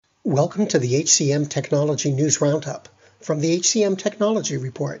Welcome to the HCM Technology News Roundup from the HCM Technology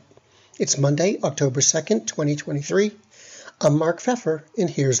Report. It's Monday, October 2nd, 2023. I'm Mark Pfeffer, and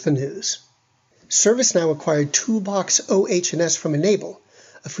here's the news. ServiceNow acquired Toolbox OH&S from Enable,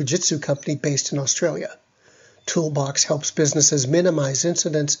 a Fujitsu company based in Australia. Toolbox helps businesses minimize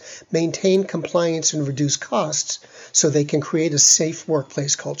incidents, maintain compliance, and reduce costs so they can create a safe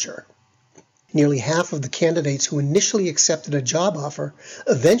workplace culture. Nearly half of the candidates who initially accepted a job offer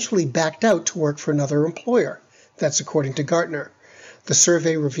eventually backed out to work for another employer. That's according to Gartner. The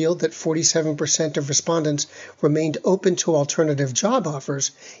survey revealed that 47% of respondents remained open to alternative job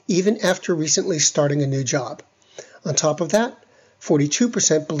offers even after recently starting a new job. On top of that,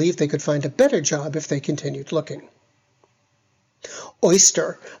 42% believed they could find a better job if they continued looking.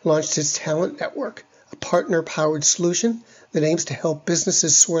 Oyster launched its Talent Network, a partner-powered solution that aims to help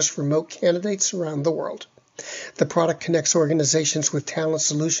businesses source remote candidates around the world. The product connects organizations with talent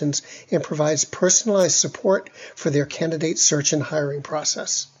solutions and provides personalized support for their candidate search and hiring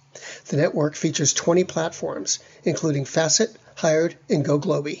process. The network features 20 platforms, including Facet, Hired, and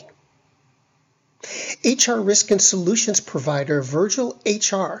GoGloby. HR risk and solutions provider Virgil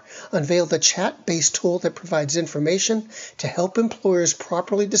HR unveiled a chat-based tool that provides information to help employers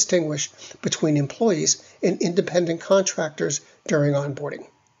properly distinguish between employees and independent contractors during onboarding.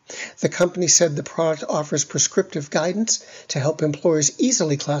 The company said the product offers prescriptive guidance to help employers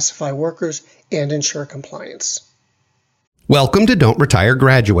easily classify workers and ensure compliance. Welcome to Don't Retire,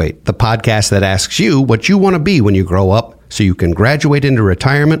 Graduate, the podcast that asks you what you want to be when you grow up so you can graduate into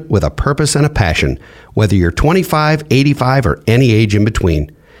retirement with a purpose and a passion, whether you're 25, 85, or any age in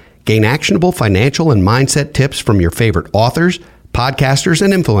between. Gain actionable financial and mindset tips from your favorite authors, podcasters,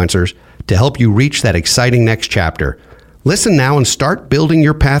 and influencers to help you reach that exciting next chapter. Listen now and start building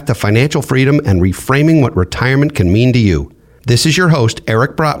your path to financial freedom and reframing what retirement can mean to you. This is your host,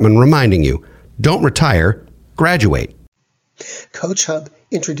 Eric Brotman, reminding you, don't retire, graduate. Coach Hub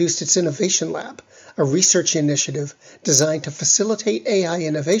introduced its Innovation Lab, a research initiative designed to facilitate AI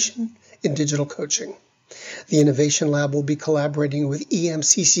innovation in digital coaching. The Innovation Lab will be collaborating with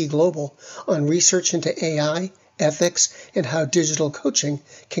EMCC Global on research into AI, ethics, and how digital coaching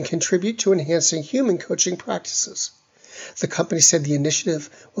can contribute to enhancing human coaching practices. The company said the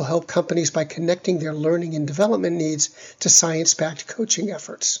initiative will help companies by connecting their learning and development needs to science-backed coaching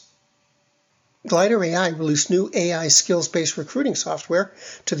efforts. Glider AI released new AI skills-based recruiting software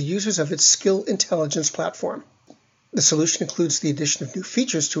to the users of its skill intelligence platform. The solution includes the addition of new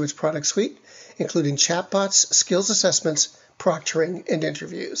features to its product suite, including chatbots, skills assessments, proctoring, and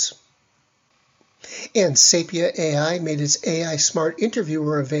interviews. And Sapia AI made its AI Smart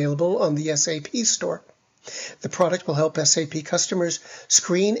Interviewer available on the SAP store. The product will help SAP customers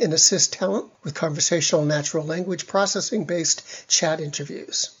screen and assist talent with conversational natural language processing-based chat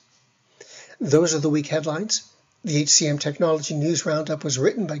interviews. Those are the week headlines. The HCM Technology News Roundup was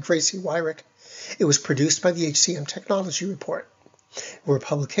written by Gracie Wyrick. It was produced by the HCM Technology Report. We're a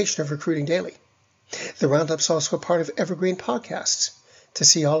publication of Recruiting Daily. The Roundup's also a part of Evergreen Podcasts. To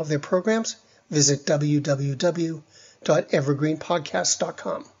see all of their programs, visit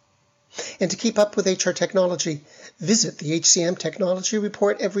www.evergreenpodcast.com. And to keep up with HR technology, visit the HCM Technology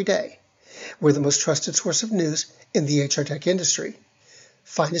Report every day. We're the most trusted source of news in the HR tech industry.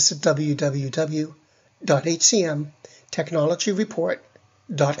 Find us at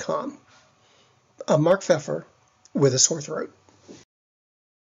www.hcmtechnologyreport.com. I'm Mark Pfeffer with a sore throat.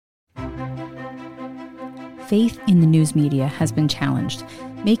 Faith in the news media has been challenged,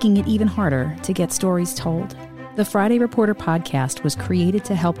 making it even harder to get stories told. The Friday Reporter podcast was created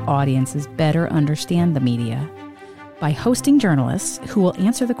to help audiences better understand the media by hosting journalists who will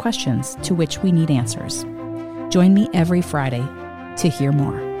answer the questions to which we need answers. Join me every Friday to hear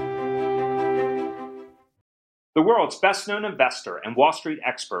more. The world's best-known investor and Wall Street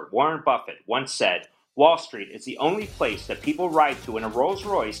expert Warren Buffett once said, "Wall Street is the only place that people ride to in a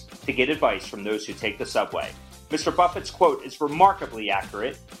Rolls-Royce to get advice from those who take the subway." Mr. Buffett's quote is remarkably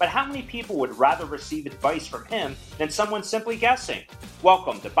accurate, but how many people would rather receive advice from him than someone simply guessing?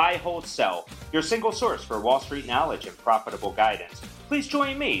 Welcome to Buy, Hold, Sell, your single source for Wall Street knowledge and profitable guidance. Please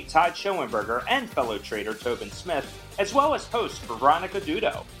join me, Todd Schoenberger, and fellow trader Tobin Smith, as well as host Veronica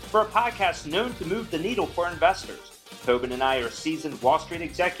Dudo, for a podcast known to move the needle for investors. Tobin and I are seasoned Wall Street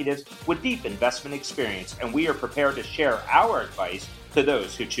executives with deep investment experience, and we are prepared to share our advice to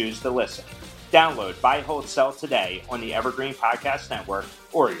those who choose to listen. Download Buy, Hold, Sell today on the Evergreen Podcast Network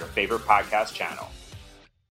or your favorite podcast channel.